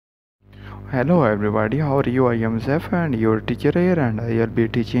Hello everybody, how are you? I am Zef and your teacher here, and I will be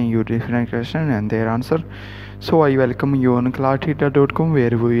teaching you different questions and their answer. So I welcome you on classtheta.com where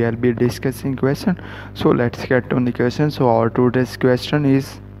we will be discussing question. So let's get on the question. So our today's question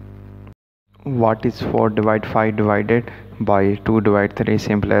is, what is 4 divide 5 divided by 2 divide 3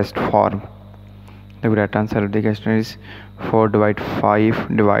 simplest form? The correct answer of the question is 4 divide 5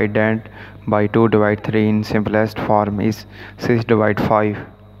 divided by 2 divide 3 in simplest form is 6 divide 5.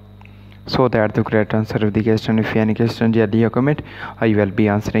 So that's the correct answer of the question. If you have any question, just leave a comment. I will be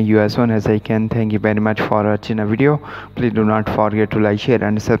answering you as soon as I can. Thank you very much for watching the video. Please do not forget to like, share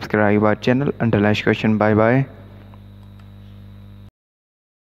and subscribe our channel. Until next question, bye bye.